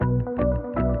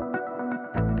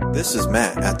This is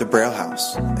Matt at the Braille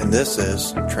House, and this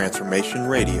is Transformation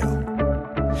Radio.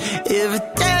 Every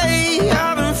day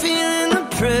I've been feeling the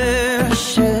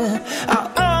pressure. I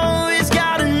always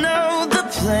gotta know the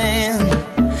plan.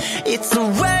 It's the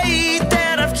weight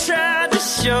that I've tried to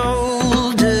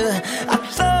shoulder. I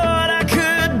thought I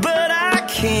could, but I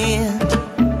can't.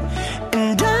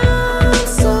 And I'm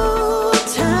so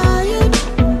tired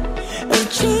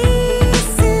of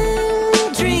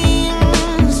chasing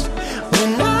dreams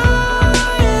when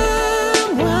I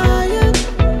am wired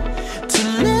to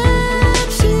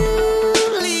let you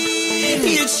lead.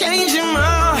 You're changing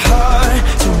my heart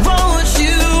to want what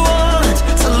you want,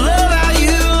 to love how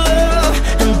you love,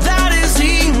 and that is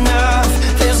enough.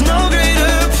 There's no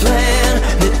greater plan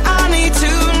that I need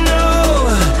to know.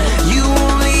 You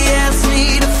only ask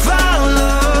me to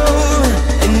follow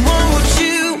and want what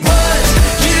you want,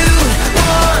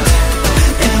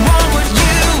 and want what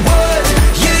you want,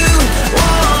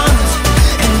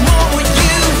 and want what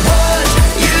you want,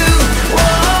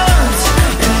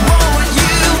 and want what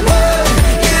you want.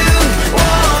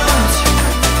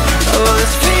 Oh,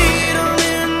 there's freedom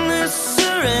in this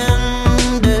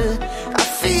surrender. I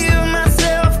feel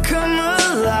myself come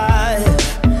alive,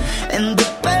 and the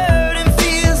burden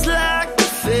feels like a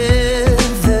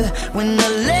feather when I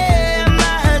let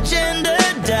my agenda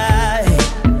die.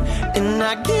 And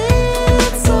I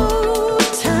get so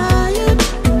tired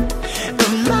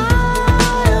of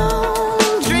my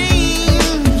own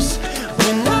dreams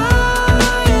when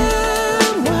I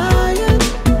am wired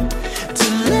to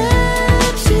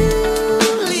let you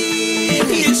lead.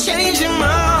 You're changing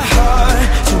my heart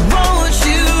to want what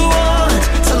you want,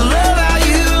 to love how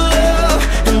you love,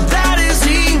 and that is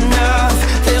enough.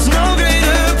 There's no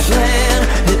greater plan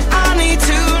that I need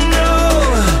to know.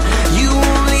 You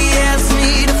only ask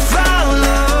me to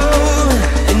follow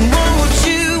and want what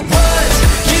you want,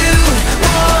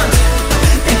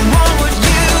 and want what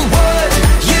you want,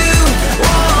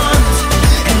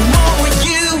 and want what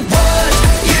you want,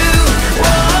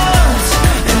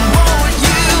 and want what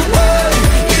you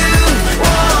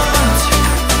want.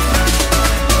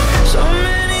 So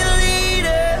many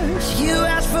leaders, you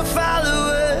ask for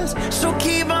followers, so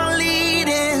keep on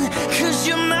leading, 'cause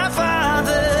you're my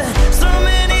father. So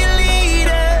many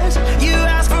leaders, you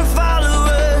ask for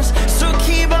followers, so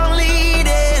keep on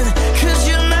leading, 'cause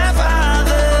you're my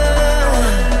father.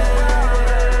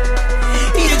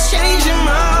 You're changing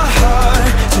my heart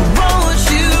to want what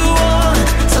you want,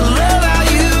 to love how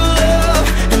you love,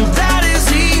 and that is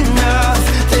enough.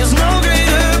 There's no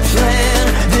greater plan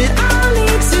that I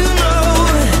need to know.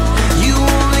 You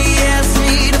only ask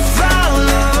me to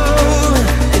follow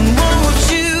and want what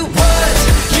you want,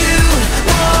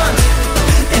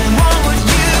 and want what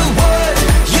you want,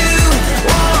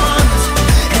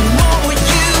 and want what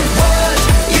you want,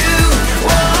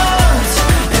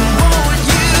 and want what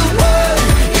you want,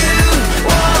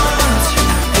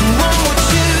 and want what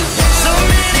you. So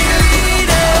many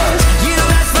leaders, you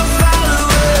ask for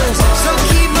followers, so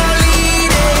keep on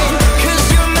leading, 'cause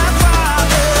you're my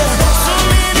father. So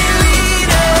many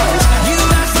leaders, you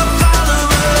ask for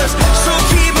followers, so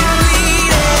keep on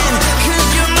leading, 'cause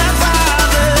you're my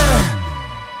father.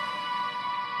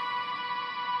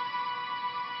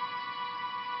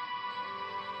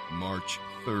 March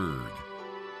 3rd.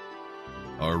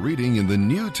 Our reading in the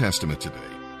New Testament today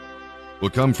will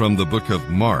come from the book of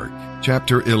Mark,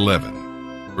 chapter 11,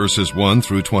 verses 1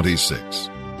 through 26.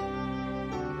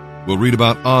 We'll read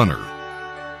about honor.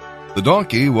 The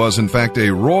donkey was in fact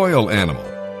a royal animal,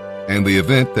 and the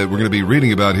event that we're going to be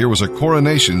reading about here was a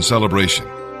coronation celebration.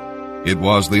 It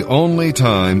was the only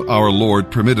time our Lord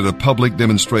permitted a public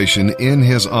demonstration in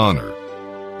his honor,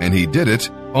 and he did it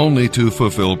only to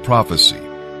fulfill prophecy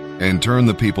and turn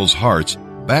the people's hearts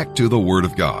back to the Word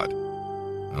of God.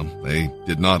 Well, they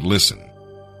did not listen.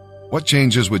 What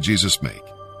changes would Jesus make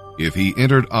if he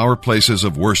entered our places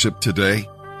of worship today?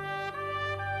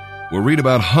 We'll read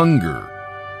about hunger.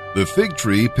 The fig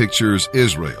tree pictures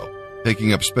Israel,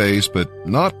 taking up space but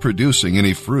not producing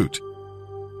any fruit.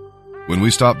 When we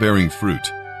stop bearing fruit,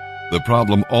 the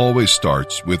problem always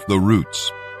starts with the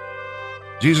roots.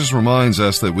 Jesus reminds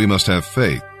us that we must have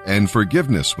faith and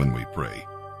forgiveness when we pray,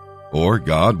 or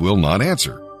God will not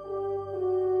answer.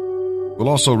 We'll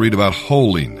also read about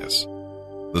holiness.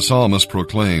 The psalmist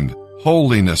proclaimed,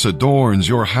 "Holiness adorns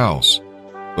your house,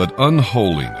 but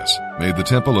unholiness made the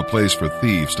temple a place for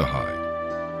thieves to hide."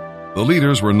 The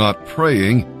leaders were not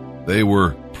praying, they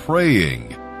were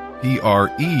praying,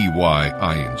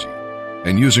 P-R-E-Y-I-N-G,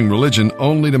 and using religion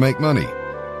only to make money.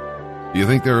 Do you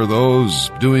think there are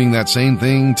those doing that same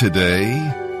thing today?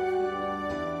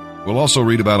 We'll also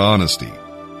read about honesty.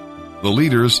 The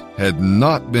leaders had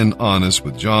not been honest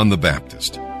with John the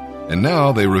Baptist, and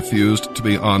now they refused to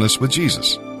be honest with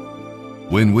Jesus.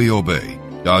 When we obey,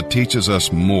 God teaches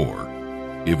us more.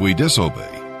 If we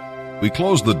disobey, we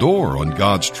close the door on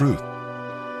God's truth.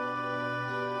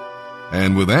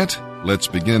 And with that, let's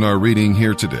begin our reading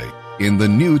here today in the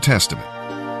New Testament.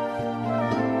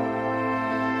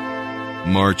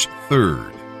 March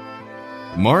 3rd.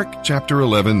 Mark chapter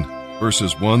 11,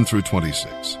 verses 1 through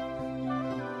 26.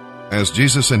 As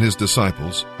Jesus and his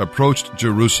disciples approached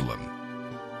Jerusalem,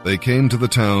 they came to the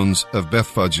towns of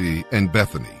Bethphage and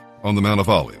Bethany on the Mount of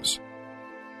Olives.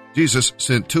 Jesus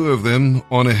sent two of them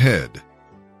on ahead.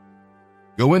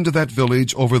 "Go into that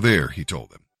village over there," he told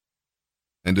them.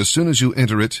 "And as soon as you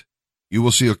enter it, you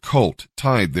will see a colt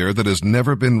tied there that has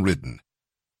never been ridden.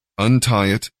 Untie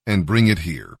it and bring it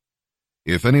here.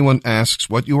 If anyone asks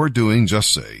what you are doing,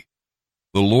 just say,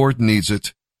 'The Lord needs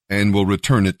it and will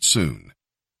return it soon.'"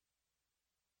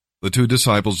 The two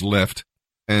disciples left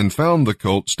and found the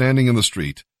colt standing in the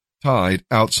street, tied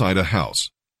outside a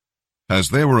house. As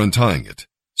they were untying it,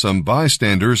 some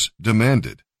bystanders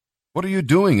demanded, "What are you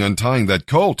doing untying that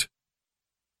colt?"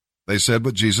 They said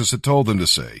what Jesus had told them to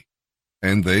say,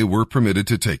 and they were permitted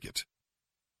to take it.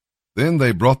 Then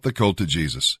they brought the colt to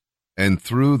Jesus and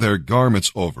threw their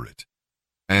garments over it,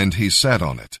 and he sat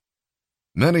on it.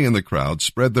 Many in the crowd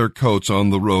spread their coats on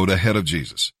the road ahead of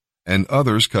Jesus, and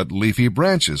others cut leafy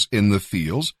branches in the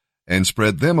fields and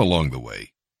spread them along the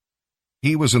way.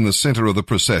 He was in the center of the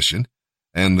procession,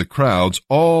 and the crowds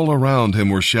all around him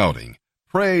were shouting,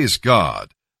 "Praise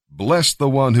God! Bless the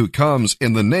one who comes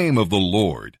in the name of the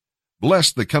Lord!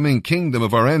 Bless the coming kingdom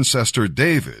of our ancestor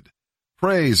David!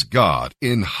 Praise God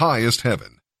in highest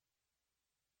heaven!"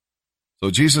 So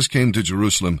Jesus came to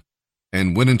Jerusalem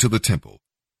and went into the temple.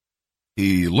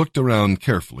 He looked around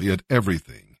carefully at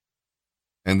everything,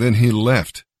 and then he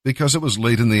left because it was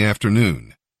late in the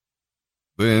afternoon.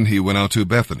 Then he went out to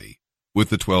Bethany with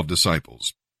the 12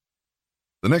 disciples.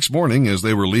 The next morning, as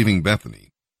they were leaving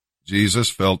Bethany, Jesus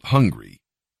felt hungry.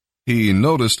 He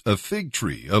noticed a fig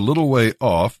tree a little way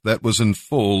off that was in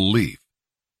full leaf.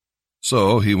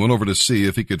 So he went over to see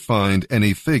if he could find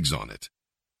any figs on it.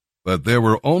 But there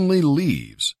were only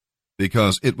leaves,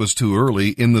 because it was too early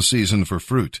in the season for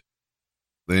fruit.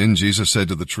 Then Jesus said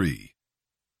to the tree,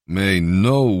 "May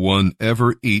no one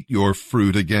ever eat your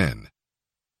fruit again."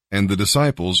 And the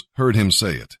disciples heard him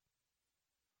say it.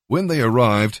 When they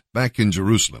arrived back in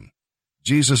Jerusalem,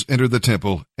 Jesus entered the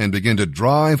temple and began to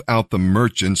drive out the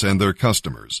merchants and their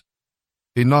customers.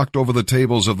 He knocked over the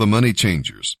tables of the money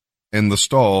changers and the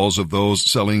stalls of those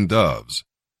selling doves,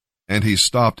 and he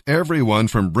stopped everyone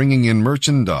from bringing in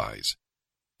merchandise.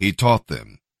 He taught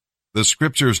them, "The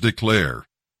scriptures declare,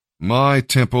 'My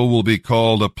temple will be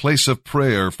called a place of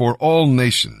prayer for all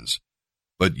nations,'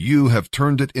 but you have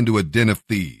turned it into a den of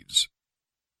thieves."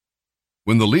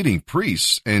 When the leading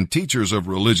priests and teachers of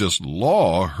religious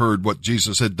law heard what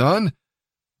Jesus had done,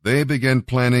 they began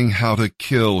planning how to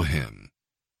kill him.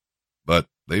 But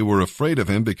they were afraid of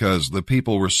him because the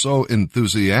people were so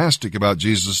enthusiastic about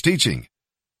Jesus' teaching.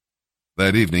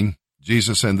 That evening,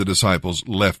 Jesus and the disciples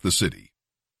left the city.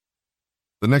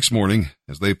 The next morning,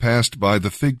 as they passed by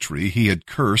the fig tree he had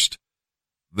cursed,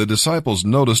 the disciples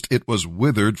noticed it was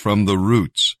withered from the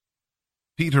roots.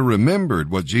 Peter remembered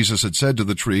what Jesus had said to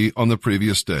the tree on the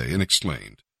previous day and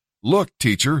exclaimed, "Look,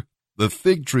 teacher, the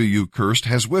fig tree you cursed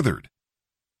has withered."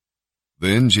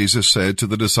 Then Jesus said to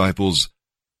the disciples,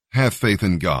 "Have faith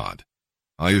in God.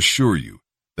 I assure you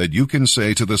that you can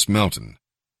say to this mountain,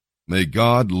 'May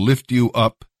God lift you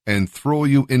up and throw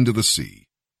you into the sea,'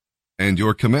 and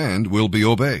your command will be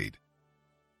obeyed.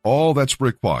 All that's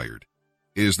required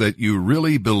is that you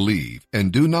really believe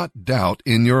and do not doubt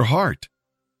in your heart.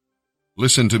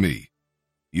 Listen to me.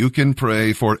 You can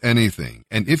pray for anything,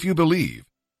 and if you believe,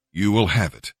 you will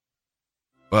have it.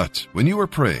 But when you are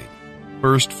praying,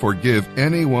 first forgive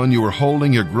anyone you are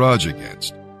holding a grudge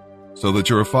against, so that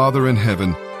your Father in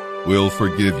heaven will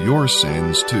forgive your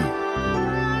sins too."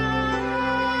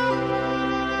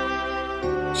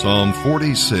 Psalm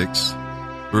 46,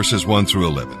 verses 1 through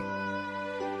 11.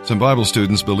 Some Bible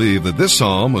students believe that this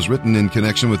psalm was written in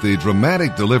connection with the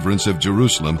dramatic deliverance of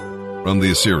Jerusalem from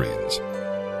the Assyrians.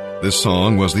 This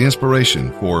song was the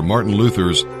inspiration for Martin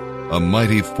Luther's "A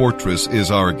Mighty Fortress is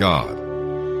Our God,"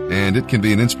 and it can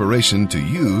be an inspiration to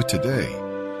you today.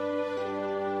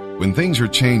 When things are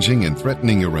changing and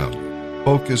threatening around you,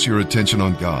 focus your attention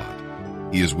on God.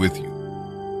 He is with you.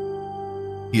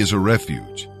 He is a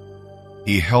refuge.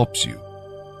 He helps you.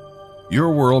 Your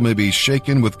world may be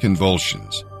shaken with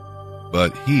convulsions,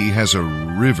 but He has a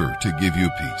river to give you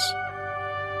peace.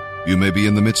 You may be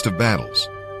in the midst of battles,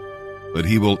 but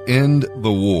he will end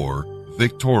the war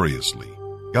victoriously.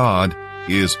 God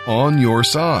is on your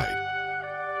side.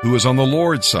 Who is on the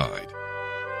Lord's side?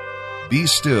 Be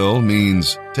still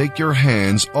means take your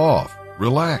hands off,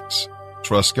 relax,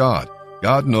 trust God.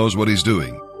 God knows what he's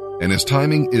doing, and his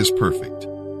timing is perfect.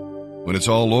 When it's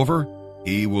all over,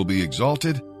 he will be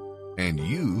exalted, and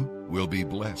you will be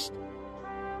blessed.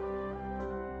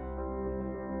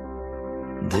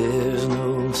 There's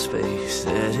no space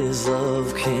that his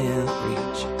love can't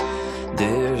reach.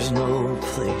 There's no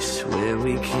place where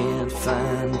we can't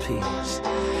find peace.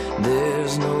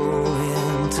 There's no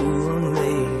end to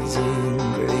amazing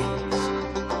grace.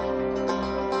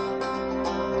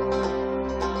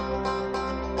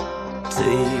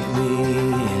 Take me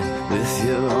in with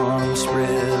your arms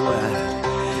spread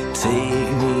wide.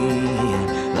 Take me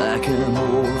in like an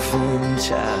orphan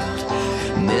child.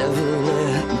 Never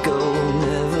let go,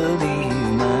 never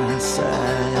leave my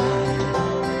side.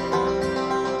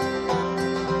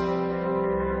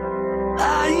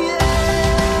 I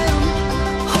am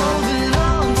holding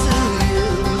on to you.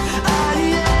 I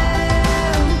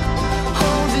am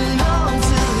holding on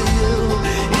to you.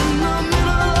 In the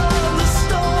middle of the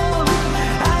storm,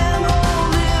 I am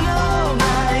holding on. I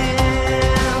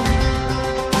am.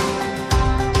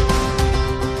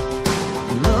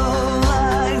 Love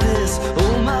like this,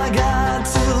 oh my God,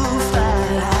 to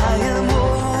find. I am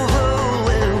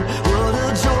overwhelmed, what a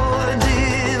joy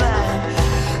divine.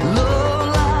 Love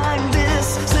like this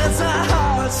sets our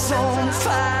hearts on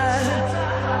fire.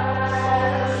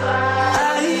 I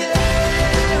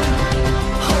am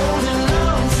holding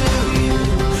on to you.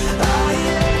 I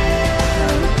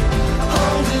am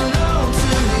holding on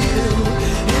to you.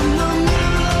 In the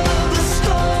middle of the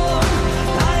storm,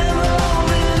 I am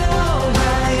holding on. I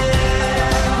am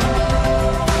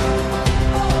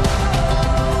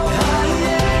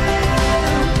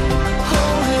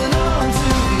holding on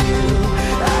to you.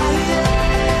 I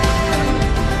am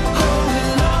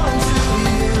holding on to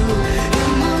you.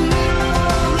 In the middle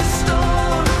of the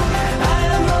storm, I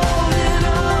am holding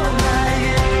on. I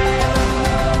am.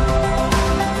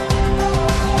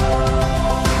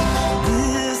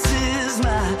 This is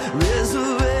my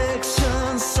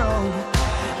resurrection song.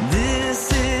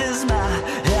 This is my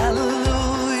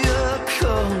hallelujah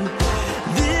come.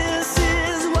 This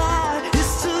is why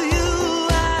it's to you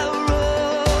I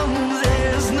run.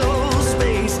 There's no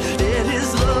space that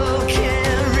his love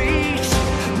can't reach.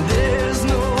 There's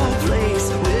no place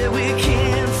where we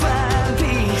can't find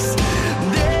peace.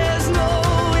 There's no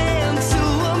end to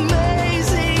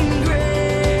amazing grace.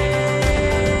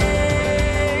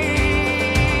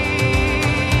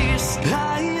 I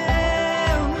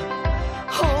am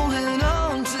holding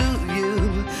on to you.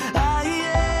 I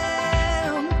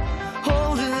am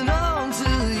holding on to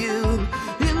you.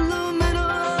 In the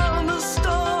middle of the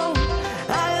storm,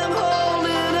 I am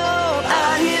holding on.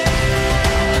 I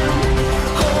am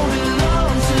holding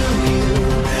on to you.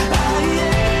 I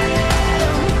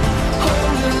am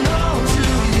holding on to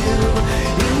you.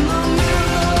 In the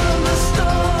middle of the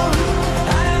storm, I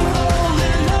am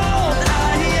holding on. I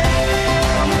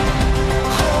am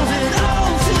holding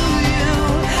on to you.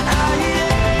 I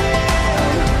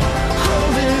am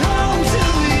holding on to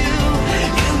you.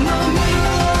 In the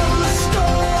middle of the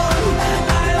storm,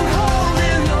 I am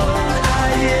holding on. I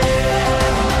am.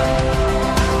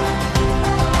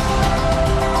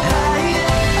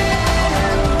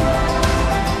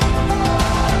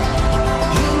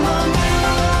 In the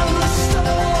middle of the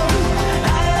storm, I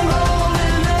am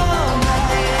holding on. I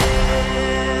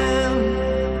am.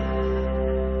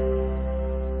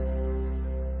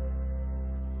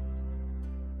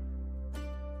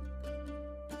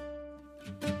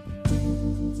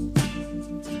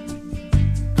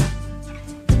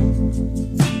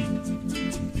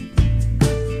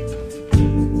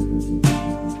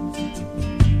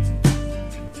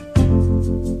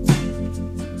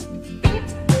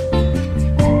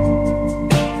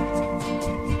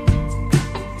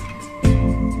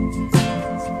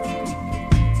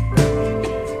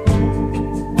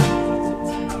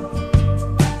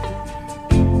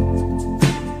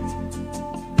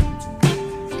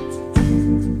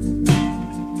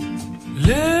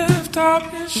 Lift up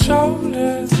your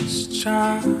shoulders,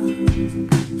 child.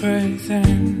 Breathe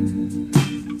in.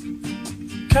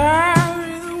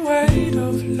 Carry the weight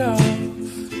of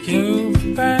love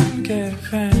you've been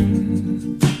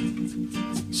given.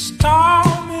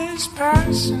 Storm is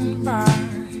passing by.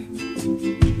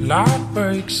 Light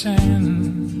breaks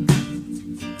in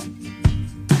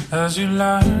as you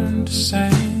learn to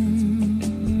sing.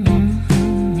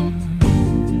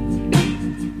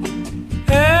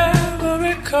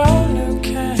 Every color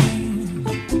came,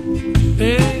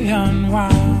 big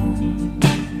unwound,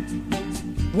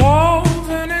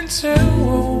 woven into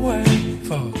a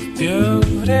wave of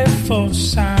beautiful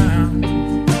sound.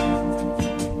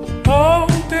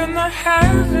 Open the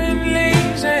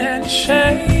heavenlies and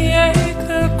shake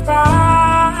the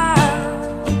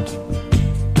ground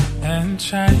and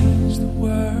change the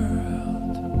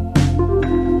world.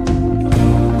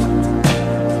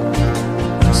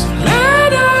 So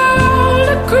let all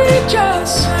the creatures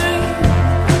sing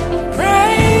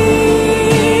praises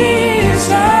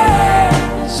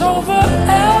over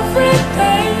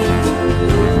everything.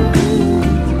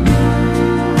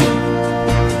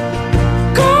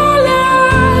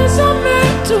 Colors are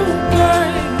meant to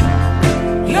bring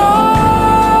glory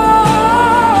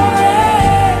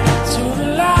to the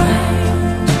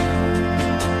light.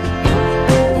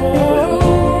 Oh,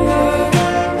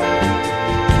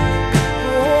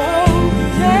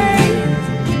 yeah.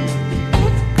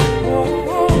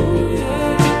 Oh,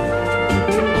 yeah.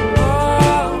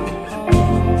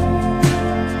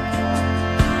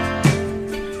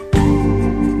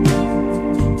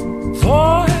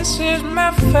 Voices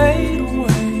may fade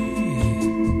away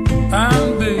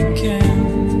and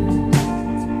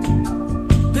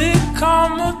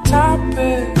become a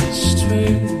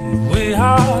tapestry we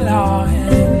all are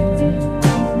in.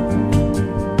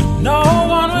 No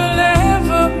one will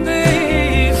ever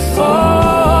be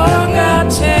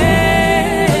forgotten.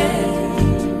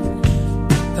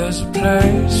 There's a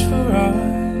place for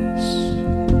us.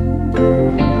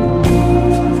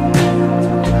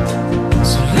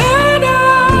 So let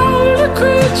all the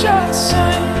creatures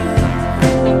sing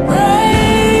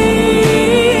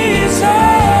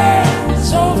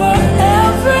praises over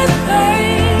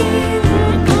everything.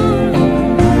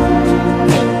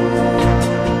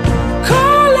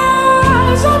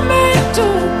 Colors are made to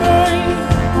bring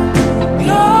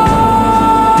glory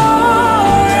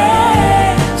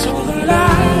to the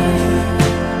light.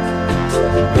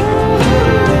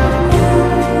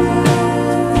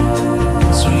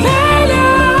 So let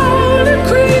all the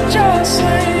creatures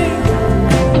sing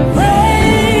praises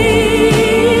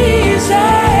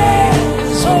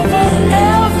over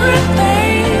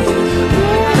everything.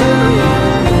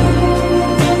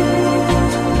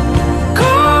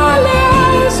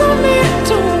 Colors are meant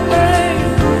to bring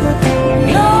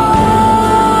glory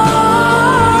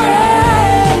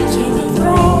to the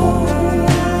throne.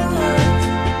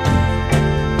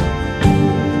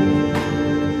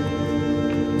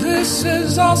 This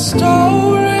is our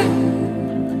story.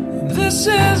 This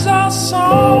is our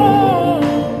song.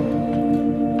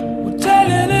 We're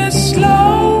telling it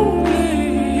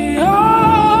slowly,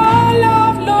 all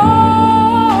of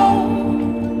long,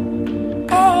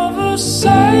 of a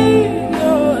Savior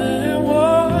and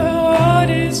what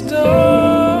He's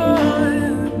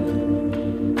done.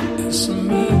 It's a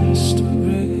mystery.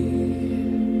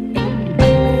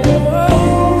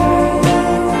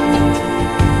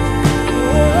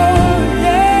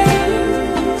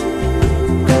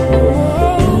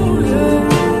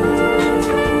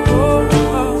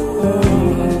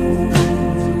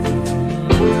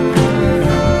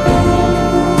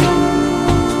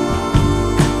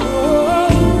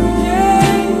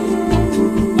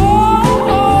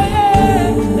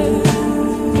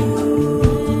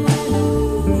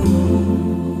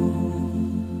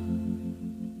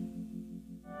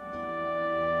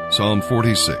 Psalm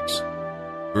 46,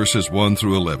 verses 1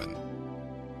 through 11.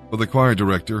 For the choir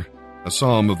director, a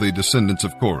psalm of the descendants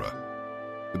of Korah,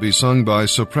 to be sung by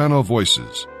soprano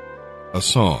voices, a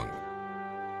song.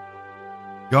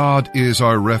 God is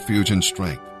our refuge and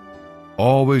strength,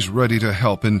 always ready to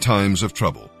help in times of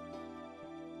trouble.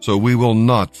 So we will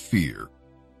not fear,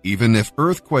 even if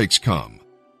earthquakes come,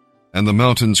 and the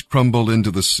mountains crumble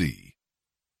into the sea.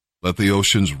 Let the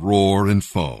oceans roar and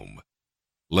foam.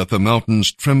 Let the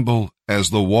mountains tremble as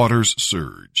the waters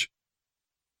surge.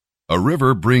 A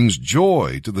river brings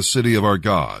joy to the city of our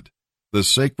God, the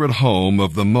sacred home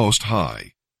of the Most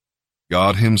High.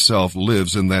 God Himself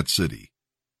lives in that city.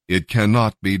 It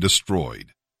cannot be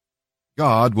destroyed.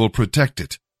 God will protect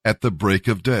it at the break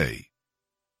of day.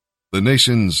 The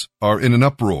nations are in an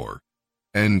uproar,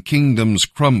 and kingdoms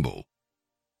crumble.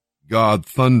 God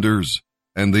thunders,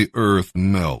 and the earth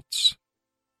melts.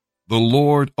 The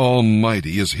Lord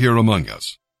Almighty is here among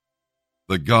us.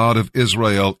 The God of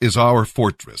Israel is our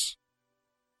fortress.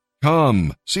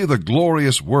 Come, see the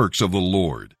glorious works of the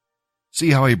Lord. See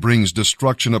how He brings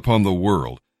destruction upon the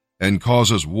world and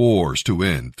causes wars to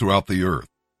end throughout the earth.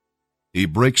 He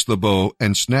breaks the bow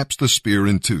and snaps the spear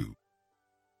in two.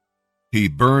 He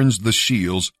burns the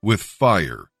shields with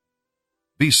fire.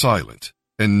 Be silent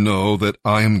and know that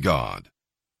I am God.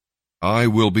 I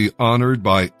will be honored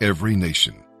by every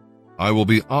nation. I will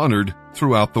be honored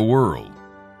throughout the world.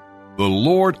 The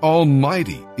Lord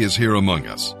Almighty is here among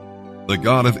us. The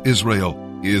God of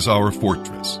Israel is our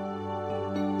fortress.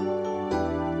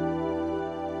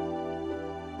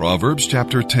 Proverbs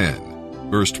chapter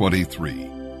 10, verse 23.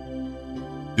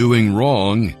 Doing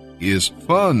wrong is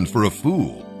fun for a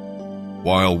fool,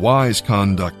 while wise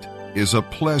conduct is a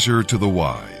pleasure to the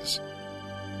wise.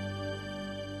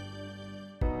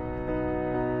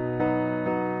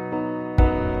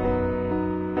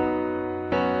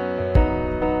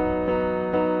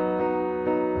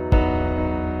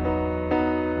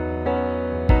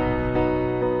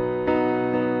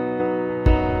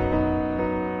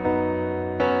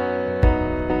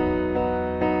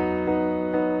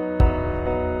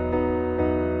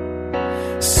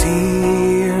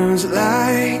 Seems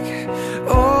like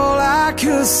all I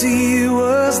could see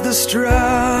was the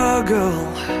struggle,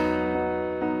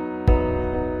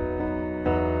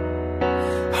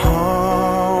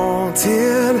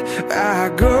 haunted by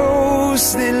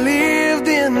ghosts that lived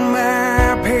in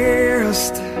my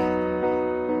past,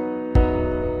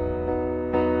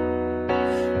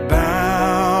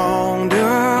 bound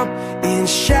up in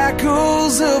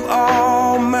shackles of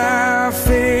all my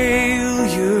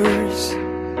failures,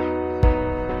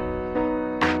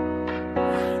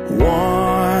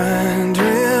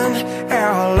 wondering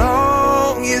how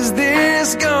long is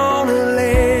this gonna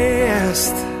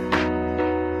last.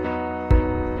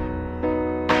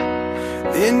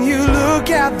 Then you look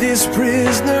at this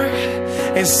prisoner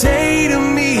and say to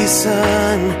me,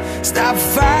 son, stop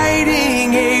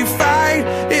fighting a fight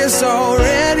it's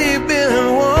already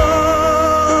been won.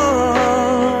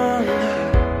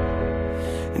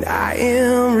 And I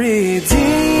am redeemed.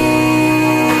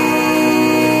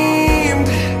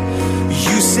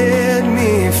 Set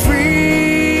me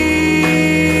free,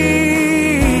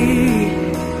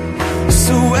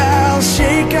 so I'll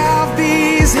shake off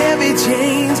these heavy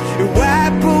chains and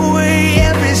wipe away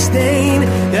every stain.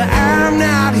 Now I'm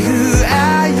not who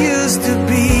I used to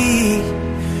be.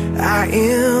 I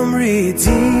am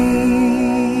redeemed.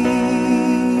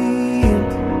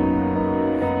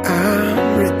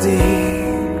 I'm redeemed.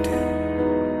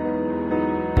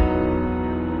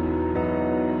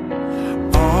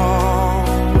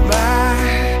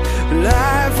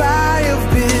 Life I have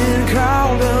been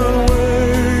called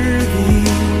unworthy,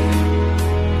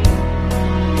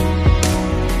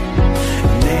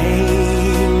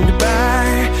 named by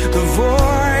the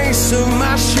voice of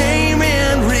my shame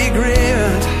and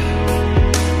regret.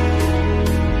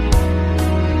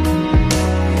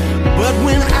 But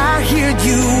when I hear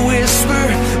you whisper,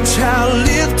 child,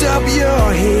 lift up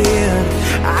your head,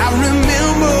 I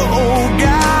remember, oh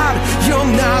God,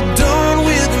 you're not done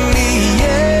with me yet.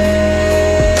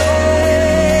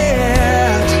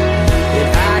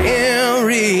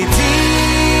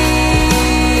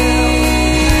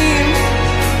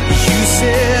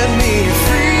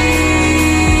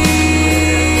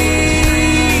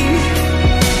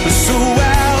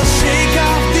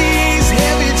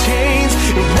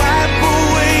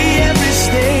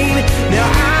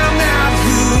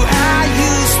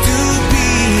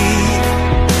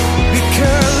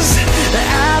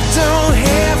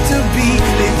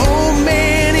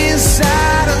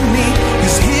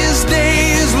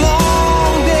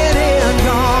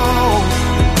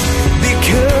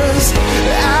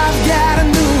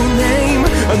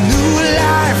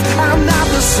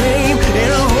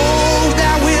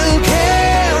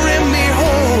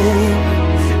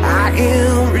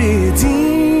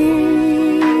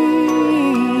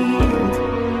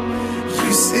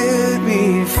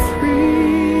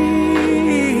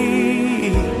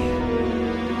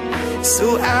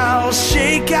 So I'll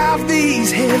shake off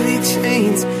these heavy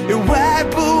chains and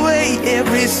wipe away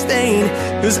every stain,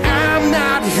 'cause I'm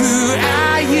not who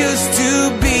I used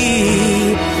to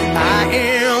be. I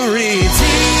am redeemed.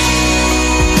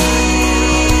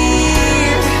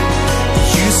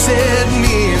 You set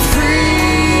me free.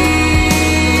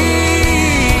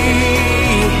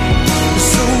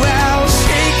 So I'll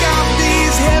shake off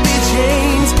these heavy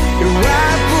chains and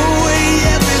wipe away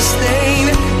every stain.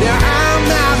 Now I'm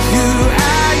not who I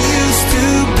used to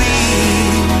be.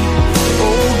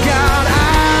 Oh God,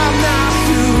 I'm not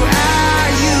who I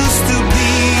used to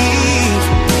be.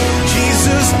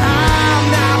 Jesus, I'm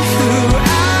not who I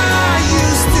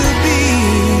used to be.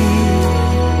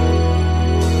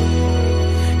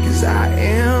 'Cause I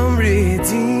am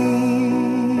redeemed.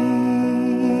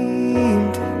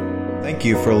 Thank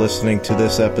you for listening to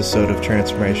this episode of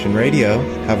Transformation Radio.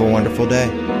 Have a wonderful day.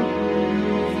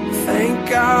 Thank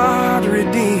God,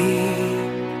 redeemed.